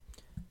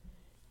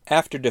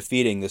After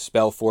defeating the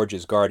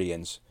Spellforge's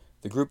guardians,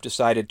 the group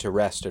decided to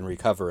rest and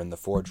recover in the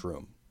forge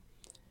room.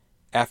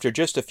 After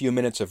just a few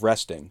minutes of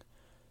resting,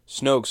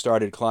 Snoke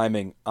started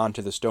climbing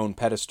onto the stone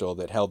pedestal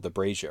that held the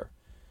brazier.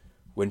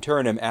 When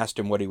Turnham asked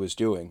him what he was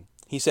doing,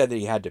 he said that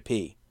he had to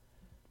pee.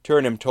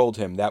 Turnham told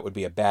him that would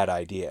be a bad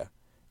idea,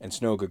 and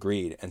Snoke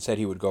agreed and said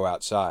he would go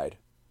outside.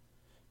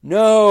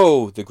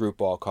 "No!" the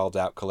group all called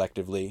out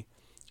collectively,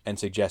 and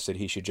suggested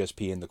he should just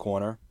pee in the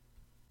corner.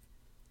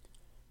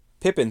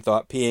 Pippin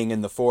thought peeing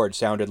in the forge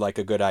sounded like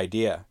a good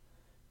idea.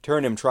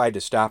 Turnham tried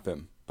to stop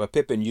him, but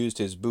Pippin used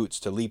his boots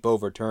to leap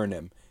over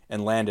Turnham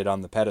and landed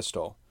on the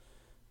pedestal.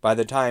 By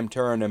the time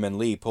Turnham and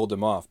Lee pulled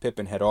him off,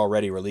 Pippin had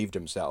already relieved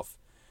himself.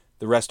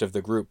 The rest of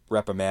the group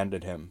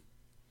reprimanded him.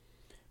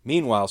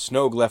 Meanwhile,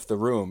 Snoke left the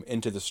room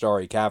into the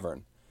starry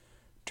cavern.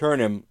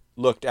 Turnham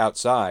looked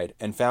outside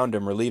and found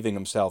him relieving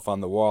himself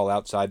on the wall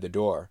outside the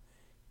door.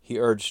 He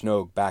urged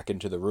Snoke back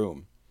into the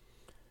room.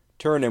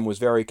 Turnham was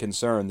very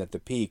concerned that the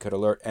pea could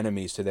alert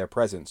enemies to their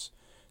presence,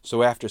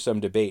 so after some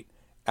debate,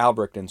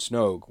 Albrecht and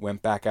Snoke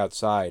went back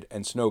outside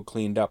and Snoke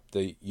cleaned up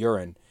the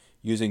urine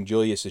using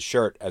Julius's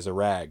shirt as a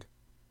rag.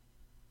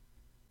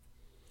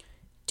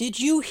 "Did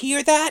you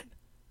hear that?"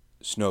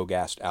 Snoke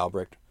asked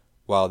Albrecht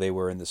while they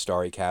were in the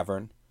starry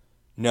cavern.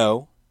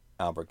 "No,"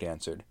 Albrecht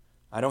answered.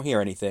 "I don't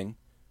hear anything.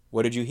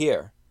 What did you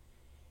hear?"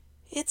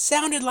 "It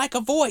sounded like a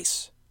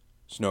voice,"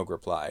 Snoke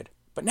replied,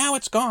 "but now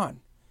it's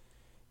gone.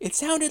 It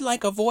sounded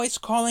like a voice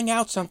calling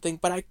out something,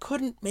 but I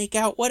couldn't make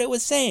out what it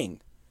was saying."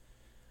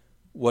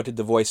 "What did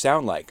the voice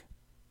sound like?"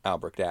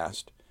 Albrecht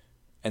asked,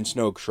 and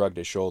Snoke shrugged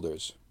his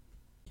shoulders.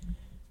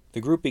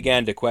 The group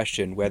began to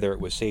question whether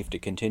it was safe to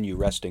continue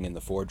resting in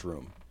the forge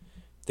room.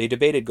 They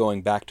debated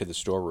going back to the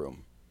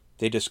storeroom.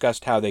 They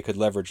discussed how they could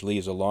leverage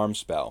Lee's alarm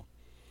spell.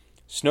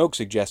 Snoke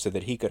suggested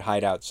that he could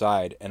hide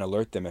outside and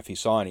alert them if he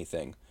saw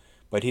anything,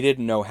 but he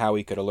didn't know how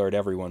he could alert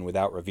everyone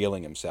without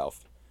revealing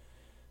himself.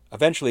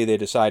 Eventually they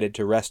decided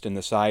to rest in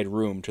the side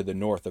room to the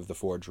north of the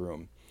forge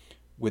room,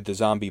 with the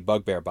zombie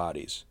bugbear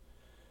bodies.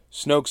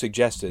 Snoke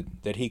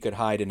suggested that he could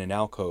hide in an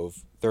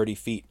alcove 30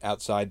 feet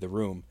outside the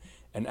room,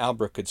 and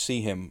Albrecht could see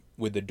him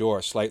with the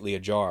door slightly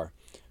ajar,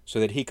 so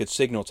that he could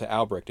signal to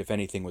Albrecht if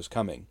anything was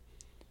coming.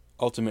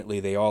 Ultimately,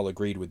 they all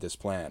agreed with this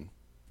plan.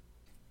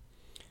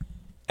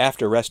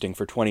 After resting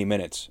for 20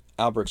 minutes,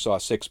 Albrecht saw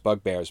 6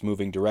 bugbears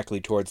moving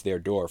directly towards their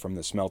door from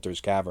the smelter's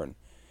cavern.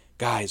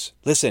 "Guys,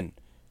 listen!"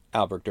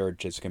 Albrecht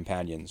urged his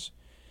companions.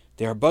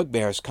 "There are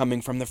bugbears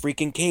coming from the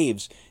freaking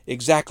caves,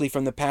 exactly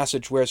from the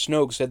passage where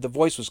Snoke said the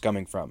voice was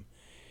coming from.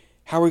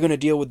 How are we going to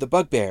deal with the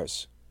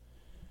bugbears?"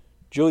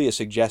 Julius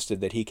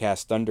suggested that he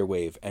cast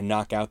Thunderwave and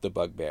knock out the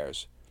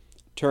bugbears.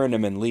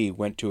 Turnham and Lee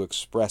went to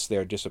express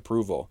their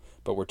disapproval,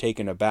 but were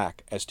taken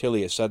aback as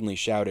Tilius suddenly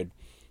shouted,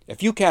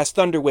 "If you cast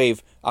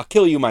Thunderwave, I'll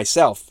kill you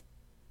myself!"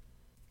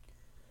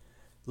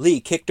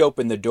 Lee kicked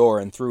open the door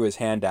and threw his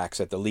hand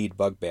axe at the lead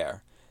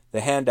bugbear. The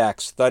hand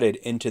axe thudded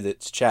into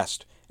its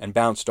chest and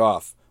bounced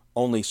off,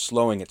 only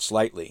slowing it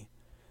slightly.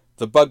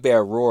 The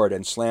bugbear roared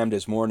and slammed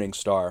his morning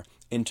star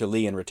into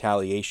Lee in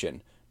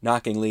retaliation,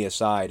 knocking Lee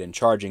aside and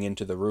charging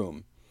into the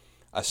room.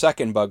 A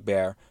second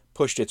bugbear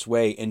pushed its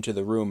way into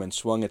the room and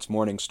swung its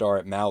morning star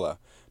at Mala,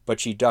 but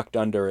she ducked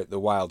under the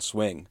wild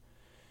swing.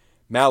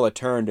 Mala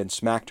turned and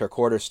smacked her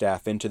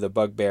quarterstaff into the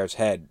bugbear's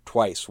head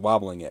twice,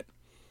 wobbling it.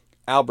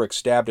 Albrecht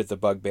stabbed at the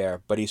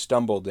bugbear, but he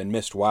stumbled and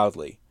missed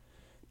wildly.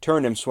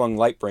 Turnham swung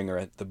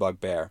Lightbringer at the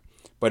bugbear,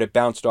 but it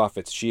bounced off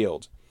its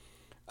shield.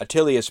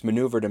 Attilius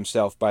maneuvered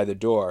himself by the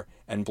door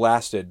and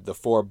blasted the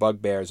 4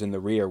 bugbears in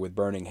the rear with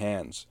burning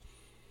hands,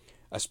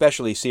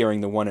 especially searing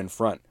the one in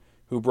front,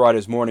 who brought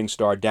his morning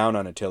star down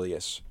on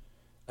Attilius.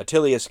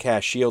 Attilius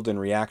cast shield in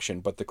reaction,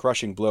 but the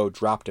crushing blow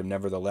dropped him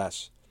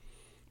nevertheless.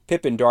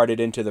 Pippin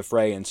darted into the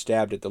fray and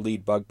stabbed at the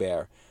lead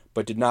bugbear,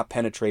 but did not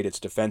penetrate its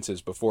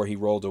defenses before he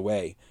rolled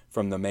away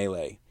from the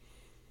melee.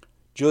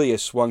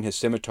 Julius swung his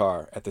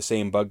scimitar at the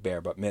same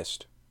bugbear, but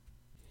missed.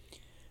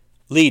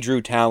 Lee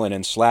drew Talon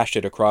and slashed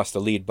it across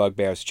the lead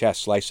bugbear's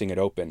chest, slicing it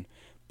open,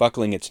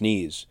 buckling its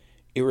knees.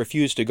 It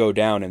refused to go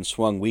down and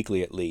swung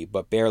weakly at Lee,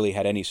 but barely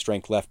had any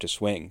strength left to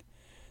swing.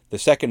 The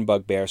second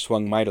bugbear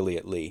swung mightily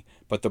at Lee,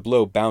 but the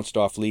blow bounced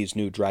off Lee's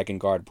new Dragon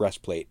Guard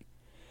breastplate.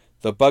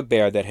 The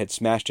bugbear that had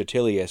smashed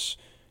Attilius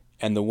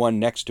and the one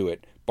next to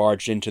it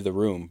barged into the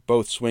room,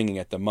 both swinging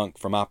at the monk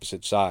from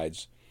opposite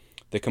sides.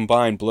 The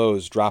combined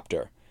blows dropped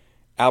her.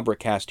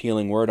 Albrecht cast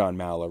Healing Word on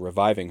Mala,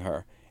 reviving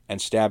her,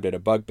 and stabbed at a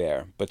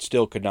bugbear, but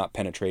still could not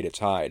penetrate its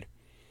hide.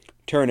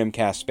 Turnham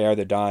cast Spare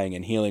the Dying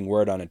and Healing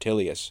Word on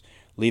Attilius,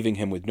 leaving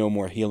him with no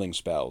more healing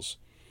spells.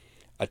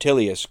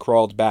 Attilius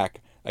crawled back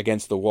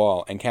against the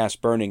wall and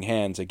cast Burning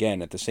Hands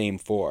again at the same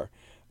 4,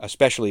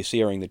 especially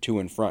searing the 2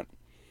 in front.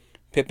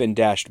 Pippin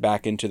dashed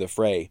back into the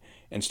fray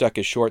and stuck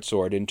his short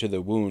sword into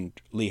the wound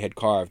Lee had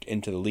carved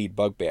into the lead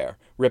bugbear,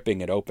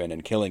 ripping it open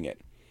and killing it.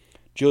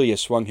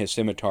 Julius swung his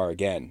scimitar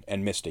again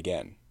and missed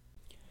again.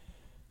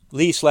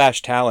 Lee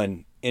slashed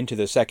Talon into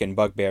the second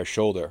bugbear's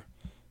shoulder.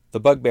 The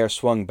bugbear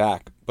swung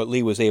back, but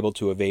Lee was able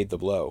to evade the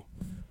blow.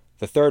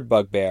 The third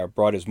bugbear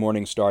brought his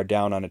morning star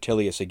down on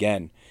Attilius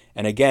again,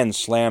 and again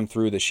slammed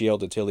through the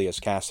shield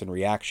Attilius cast in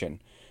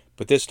reaction,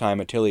 but this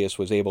time Attilius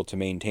was able to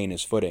maintain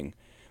his footing,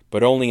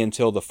 but only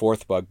until the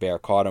fourth bugbear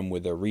caught him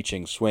with a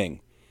reaching swing.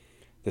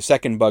 The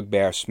second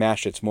bugbear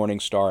smashed its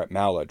morning star at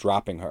Mala,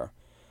 dropping her.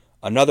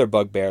 Another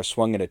bugbear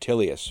swung at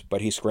Attilius,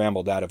 but he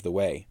scrambled out of the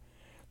way.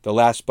 The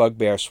last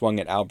bugbear swung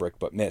at Albric,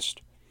 but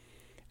missed.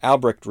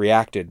 Albric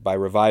reacted by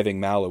reviving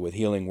Mala with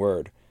Healing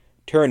Word.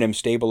 Turnham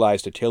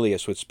stabilized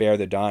Attilius with Spare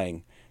the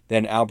Dying,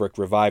 then Albric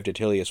revived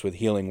Attilius with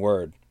Healing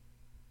Word.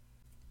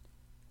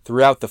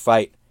 Throughout the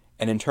fight,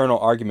 an internal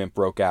argument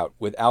broke out,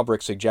 with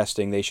Albric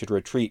suggesting they should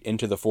retreat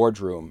into the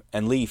forge room,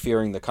 and Lee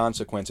fearing the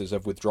consequences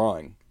of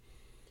withdrawing.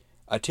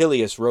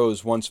 Attilius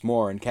rose once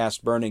more and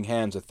cast Burning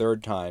Hands a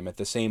third time at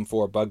the same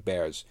 4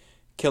 bugbears,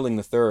 killing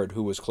the third,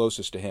 who was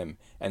closest to him,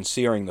 and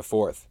searing the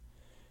fourth.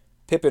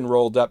 Pippin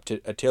rolled up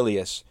to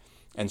Attilius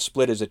and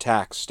split his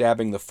attack,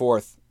 stabbing the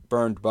fourth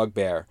burned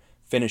bugbear,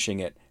 finishing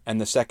it, and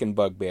the second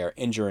bugbear,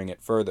 injuring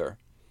it further.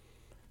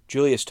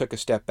 Julius took a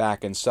step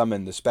back and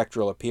summoned the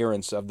spectral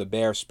appearance of the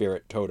bear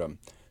spirit totem,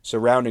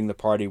 surrounding the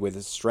party with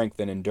its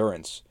strength and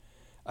endurance.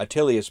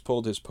 Attilius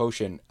pulled his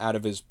potion out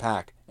of his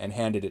pack and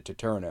handed it to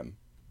Turnham.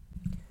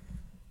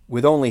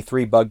 With only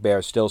 3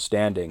 bugbears still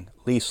standing,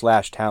 Lee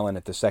slashed Talon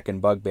at the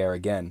second bugbear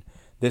again,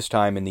 this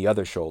time in the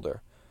other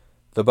shoulder.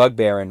 The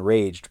bugbear,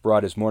 enraged,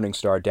 brought his morning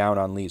star down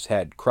on Lee's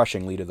head,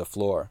 crushing Lee to the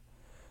floor.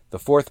 The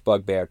fourth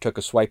bugbear took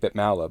a swipe at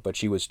Mala, but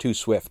she was too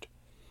swift.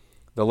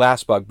 The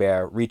last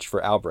bugbear reached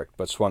for Albric,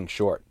 but swung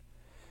short.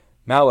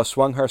 Mala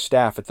swung her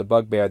staff at the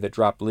bugbear that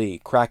dropped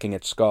Lee, cracking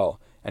its skull,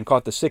 and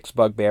caught the 6th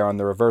bugbear on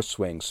the reverse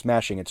swing,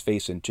 smashing its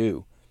face in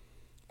 2.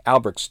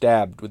 Albric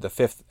stabbed with the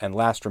 5th and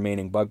last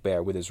remaining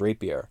bugbear with his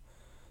rapier.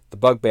 The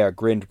bugbear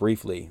grinned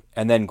briefly,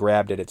 and then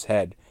grabbed at its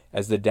head,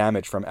 as the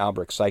damage from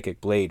Albric's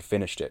psychic blade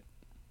finished it.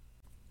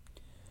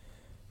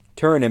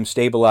 Turnham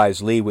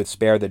stabilized Lee with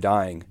Spare the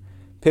Dying.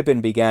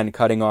 Pippin began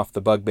cutting off the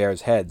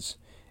bugbears' heads,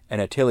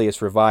 and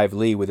Attilius revived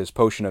Lee with his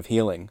potion of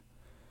healing.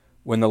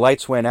 When the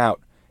lights went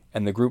out,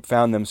 and the group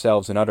found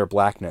themselves in utter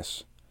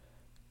blackness,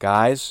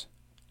 "Guys,"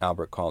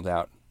 Albric called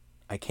out,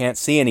 "I can't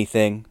see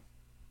anything."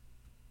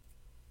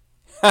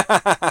 "Ha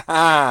ha ha ha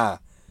ha!"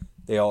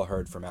 they all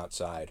heard from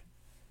outside.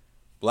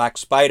 "Black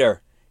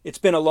Spider, it's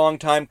been a long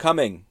time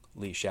coming,"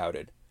 Lee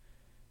shouted.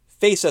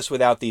 "Face us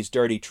without these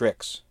dirty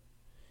tricks."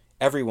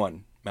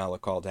 "Everyone," Mala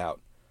called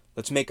out,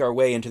 "let's make our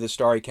way into the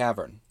starry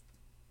cavern."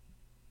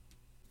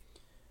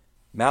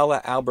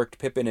 Mala, Albric,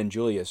 Pippin, and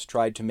Julius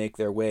tried to make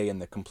their way in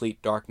the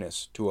complete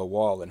darkness to a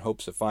wall in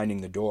hopes of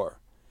finding the door.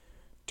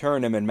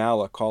 Turnham and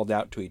Mala called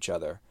out to each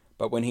other,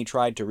 but when he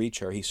tried to reach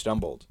her, he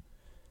stumbled.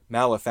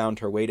 Mala found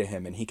her way to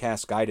him, and he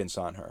cast guidance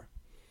on her.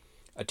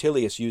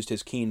 Attilius used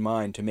his keen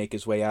mind to make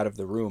his way out of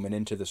the room and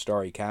into the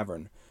starry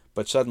cavern,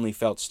 but suddenly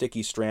felt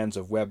sticky strands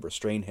of web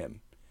restrain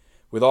him.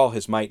 With all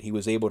his might, he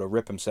was able to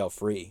rip himself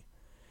free.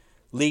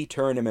 Lee,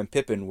 Turnham, and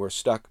Pippin were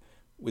stuck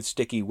with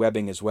sticky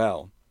webbing as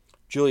well.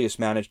 Julius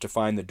managed to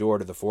find the door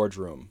to the forge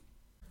room.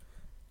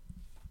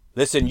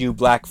 "Listen, you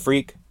black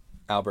freak,"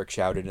 Albric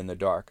shouted in the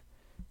dark.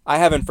 "I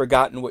haven't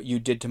forgotten what you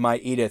did to my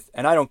Edith,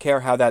 and I don't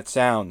care how that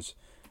sounds.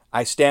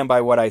 I stand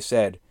by what I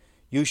said.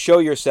 You show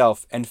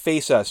yourself and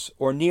face us,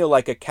 or kneel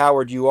like a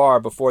coward you are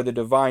before the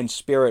divine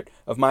spirit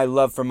of my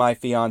love for my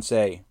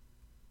fiancée."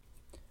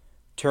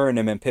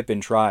 Turnham and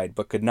Pippin tried,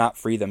 but could not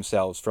free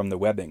themselves from the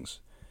webbings.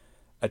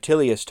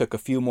 Attilius took a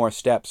few more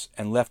steps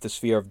and left the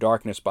sphere of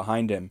darkness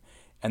behind him,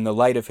 and the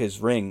light of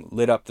his ring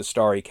lit up the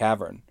starry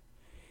cavern.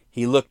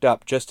 He looked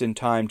up just in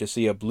time to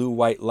see a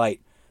blue-white light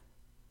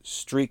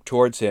streak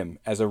towards him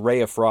as a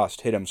ray of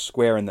frost hit him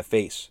square in the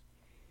face.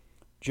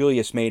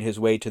 Julius made his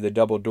way to the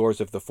double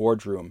doors of the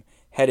forge room,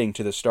 heading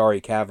to the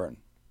starry cavern.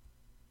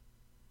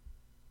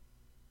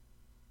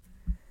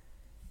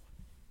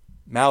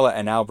 Mala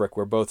and Albric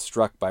were both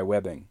struck by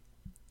webbing.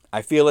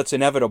 "I feel it's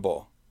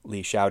inevitable,"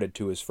 Lee shouted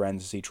to his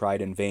friends as he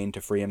tried in vain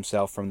to free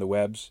himself from the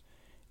webs.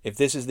 "If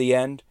this is the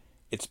end,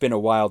 it's been a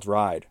wild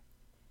ride."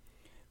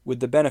 With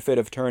the benefit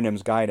of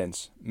Turnham's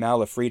guidance,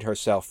 Mala freed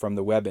herself from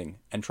the webbing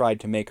and tried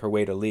to make her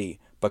way to Lee,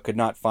 but could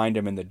not find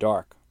him in the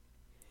dark.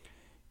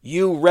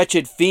 "You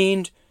wretched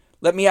fiend!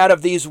 Let me out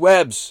of these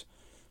webs!"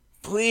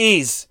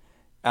 "Please!"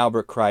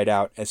 Albric cried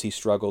out as he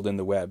struggled in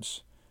the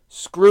webs.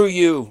 "Screw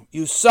you!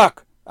 You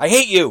suck! I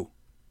hate you!"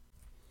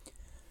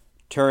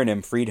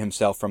 Turnham freed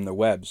himself from the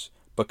webs,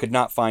 but could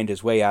not find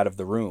his way out of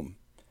the room.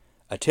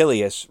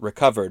 Attilius,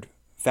 recovered,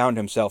 found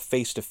himself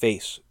face to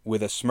face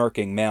with a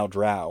smirking male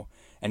drow,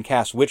 and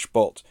cast Witch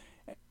Bolt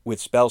with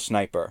Spell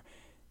Sniper,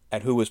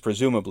 at who was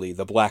presumably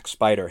the Black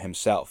Spider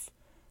himself.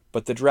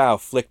 But the drow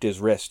flicked his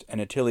wrist, and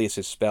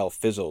Attilius's spell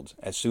fizzled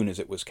as soon as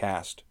it was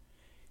cast.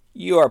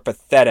 "You are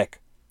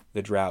pathetic,"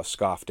 the drow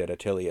scoffed at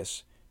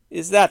Attilius.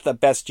 "Is that the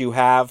best you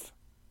have?"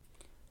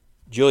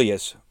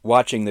 Julius,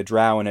 watching the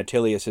drow and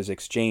Attilius's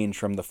exchange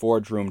from the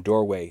forge room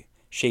doorway,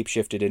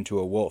 shapeshifted into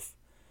a wolf.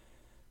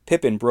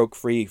 Pippin broke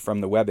free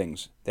from the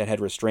webbings that had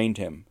restrained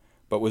him,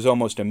 but was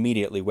almost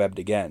immediately webbed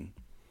again.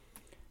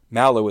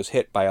 Mala was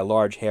hit by a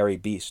large hairy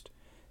beast.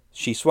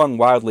 She swung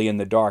wildly in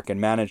the dark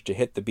and managed to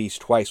hit the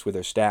beast twice with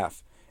her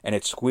staff, and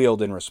it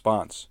squealed in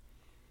response.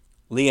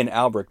 Lee and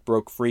Albrecht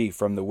broke free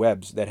from the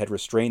webs that had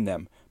restrained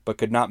them, but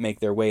could not make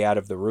their way out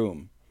of the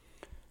room.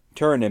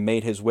 Turnim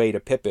made his way to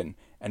Pippin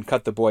and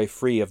cut the boy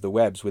free of the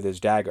webs with his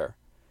dagger.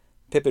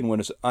 Pippin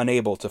was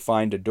unable to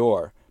find a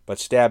door, but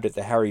stabbed at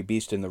the hairy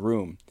beast in the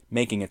room,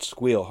 making it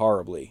squeal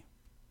horribly.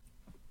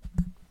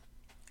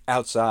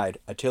 Outside,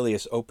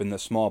 Attilius opened the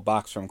small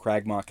box from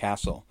Cragmaw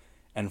Castle,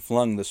 and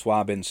flung the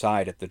swab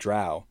inside at the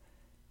drow.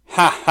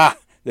 "Ha ha!"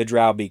 the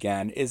drow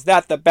began. "Is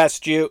that the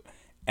best you—"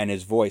 And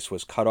his voice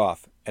was cut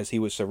off as he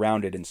was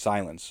surrounded in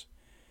silence.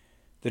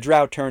 The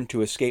drow turned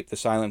to escape the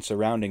silence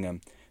surrounding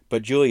him,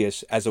 but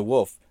Julius, as a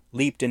wolf,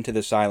 leaped into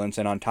the silence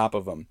and on top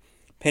of him,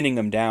 pinning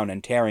him down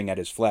and tearing at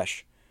his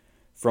flesh.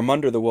 From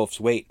under the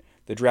wolf's weight,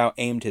 the drow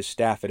aimed his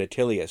staff at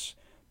Attilius,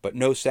 but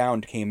no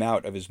sound came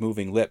out of his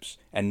moving lips,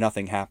 and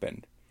nothing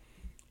happened.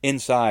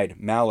 Inside,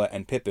 Mala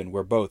and Pippin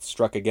were both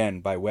struck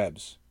again by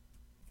webs.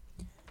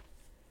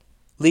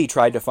 Lee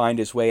tried to find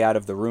his way out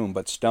of the room,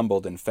 but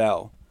stumbled and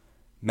fell.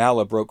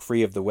 Mala broke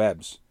free of the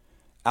webs.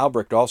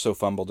 Albrecht also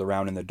fumbled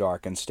around in the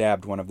dark and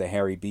stabbed one of the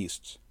hairy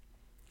beasts.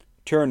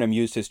 Turnim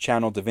used his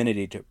channel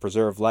divinity to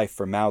preserve life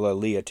for Mala,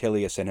 Lee,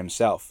 Attilius, and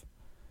himself.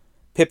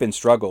 Pippin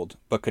struggled,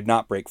 but could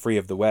not break free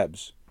of the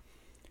webs.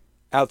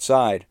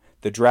 Outside,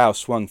 the drow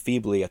swung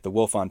feebly at the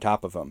wolf on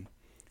top of him.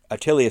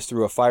 Attilius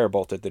threw a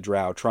firebolt at the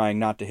drow, trying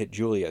not to hit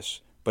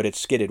Julius, but it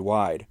skidded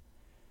wide.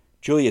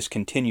 Julius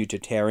continued to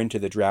tear into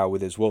the drow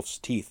with his wolf's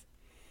teeth.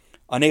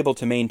 Unable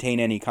to maintain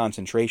any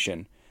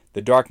concentration,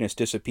 the darkness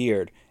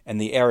disappeared, and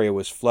the area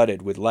was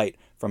flooded with light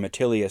from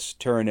Attilius,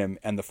 Turnim,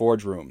 and the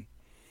forge room.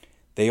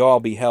 They all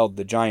beheld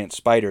the giant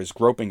spiders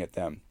groping at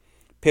them.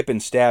 Pippin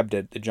stabbed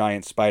at the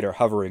giant spider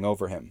hovering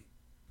over him.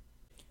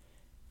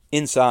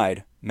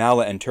 Inside,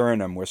 Mala and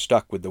Turnim were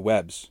stuck with the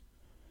webs.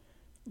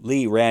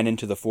 Lee ran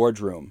into the forge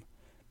room.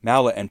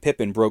 Mala and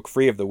Pippin broke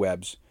free of the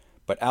webs,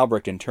 but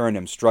Albrecht and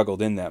Turnim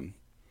struggled in them.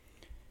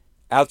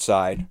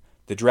 Outside,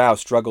 the drow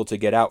struggled to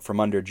get out from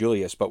under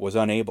Julius, but was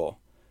unable.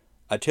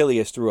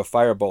 Attilius threw a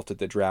firebolt at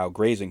the drow,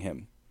 grazing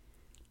him.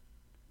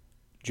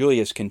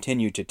 Julius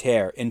continued to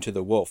tear into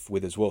the wolf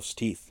with his wolf's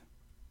teeth.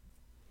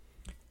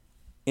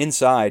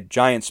 Inside,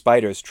 giant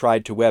spiders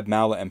tried to web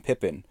Mala and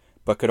Pippin,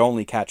 but could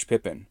only catch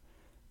Pippin.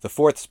 The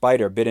fourth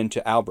spider bit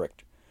into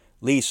Albrecht.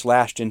 Lee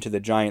slashed into the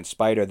giant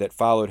spider that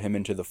followed him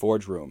into the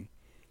forge room.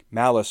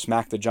 Mala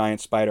smacked the giant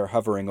spider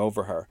hovering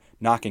over her,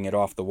 knocking it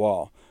off the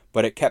wall,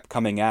 but it kept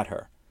coming at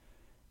her.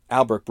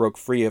 Albrecht broke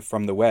free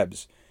from the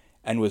webs,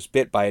 and was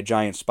bit by a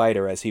giant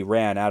spider as he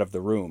ran out of the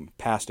room,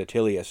 past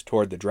Attilius,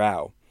 toward the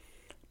drow.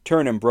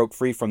 Turnim broke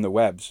free from the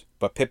webs,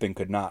 but Pippin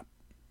could not.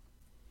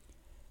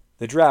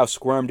 The drow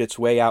squirmed its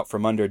way out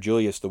from under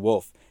Julius the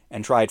wolf,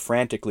 and tried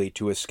frantically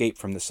to escape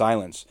from the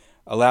silence,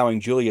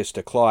 allowing Julius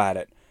to claw at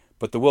it,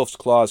 but the wolf's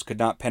claws could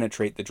not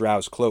penetrate the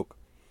drow's cloak.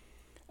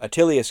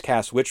 Attilius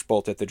cast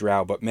Witchbolt at the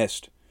drow, but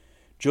missed.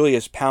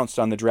 Julius pounced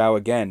on the drow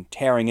again,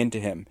 tearing into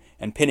him,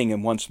 and pinning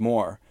him once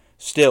more.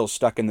 Still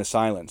stuck in the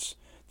silence,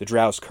 the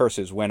drow's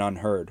curses went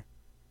unheard.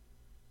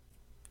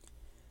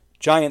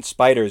 Giant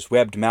spiders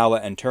webbed Mala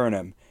and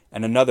Turnim,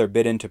 and another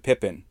bit into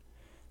Pippin.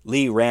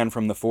 Lee ran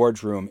from the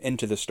forge room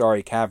into the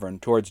starry cavern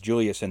towards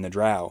Julius and the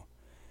drow.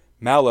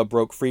 Mala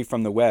broke free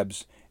from the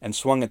webs, and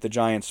swung at the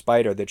giant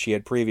spider that she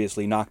had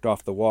previously knocked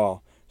off the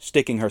wall,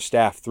 sticking her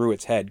staff through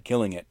its head,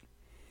 killing it.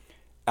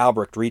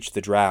 Albrecht reached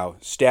the drow,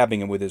 stabbing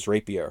him with his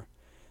rapier.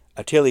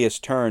 Attilius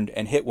turned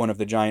and hit one of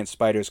the giant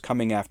spiders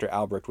coming after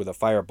Albrecht with a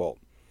firebolt.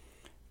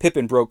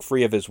 Pippin broke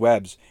free of his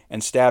webs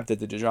and stabbed at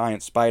the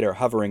giant spider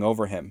hovering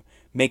over him,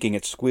 making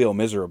it squeal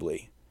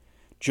miserably.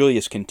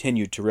 Julius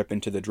continued to rip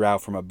into the drow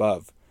from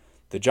above.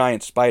 The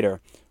giant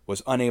spider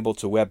was unable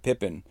to web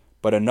Pippin,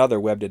 but another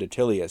webbed at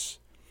Attilius.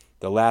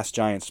 The last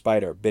giant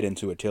spider bit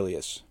into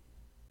Attilius.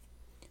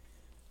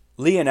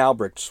 Lee and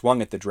Albrecht swung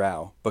at the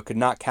drow, but could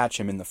not catch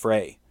him in the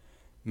fray.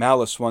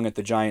 Mala swung at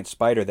the giant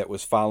spider that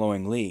was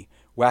following Lee,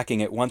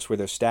 whacking it once with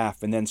her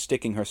staff and then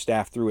sticking her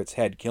staff through its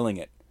head, killing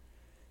it.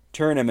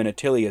 Turnim and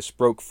Attilius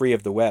broke free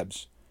of the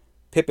webs.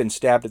 Pippin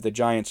stabbed at the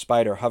giant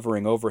spider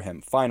hovering over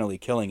him, finally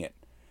killing it.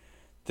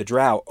 The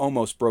drow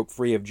almost broke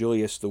free of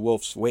Julius the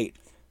wolf's weight,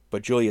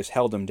 but Julius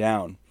held him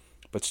down,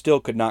 but still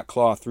could not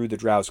claw through the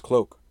drow's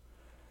cloak.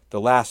 The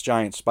last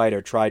giant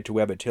spider tried to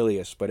web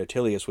Attilius, but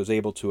Attilius was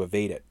able to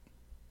evade it.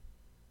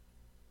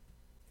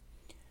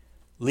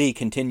 Lee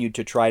continued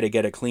to try to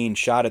get a clean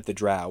shot at the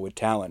drow with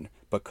Talon,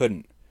 but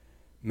couldn't.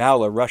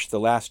 Mala rushed the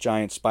last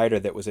giant spider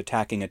that was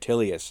attacking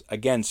Attilius,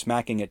 again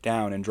smacking it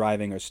down and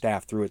driving her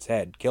staff through its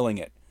head, killing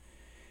it.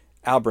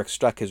 Albrecht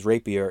stuck his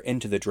rapier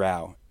into the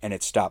drow, and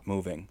it stopped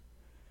moving.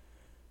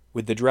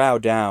 With the drow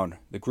down,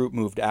 the group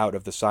moved out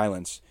of the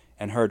silence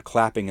and heard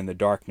clapping in the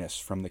darkness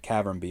from the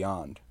cavern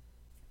beyond.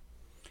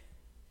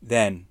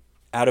 Then,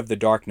 out of the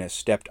darkness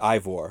stepped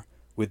Ivor,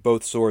 with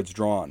both swords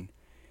drawn,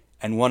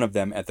 and one of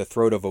them at the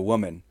throat of a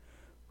woman,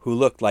 who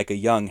looked like a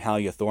young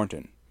Halia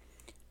Thornton.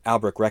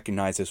 Albrecht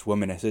recognized this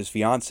woman as his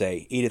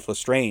fiancée, Edith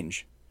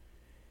Lestrange.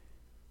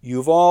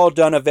 "You've all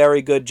done a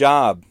very good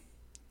job,"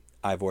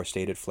 Ivor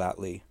stated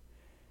flatly.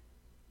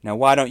 "Now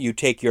why don't you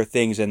take your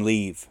things and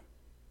leave?"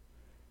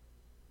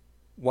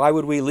 "Why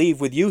would we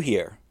leave with you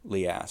here?"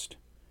 Lee asked.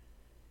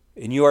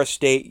 "In your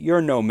state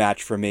you're no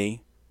match for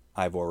me,"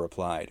 Ivor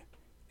replied.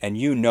 "And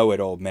you know it,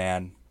 old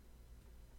man."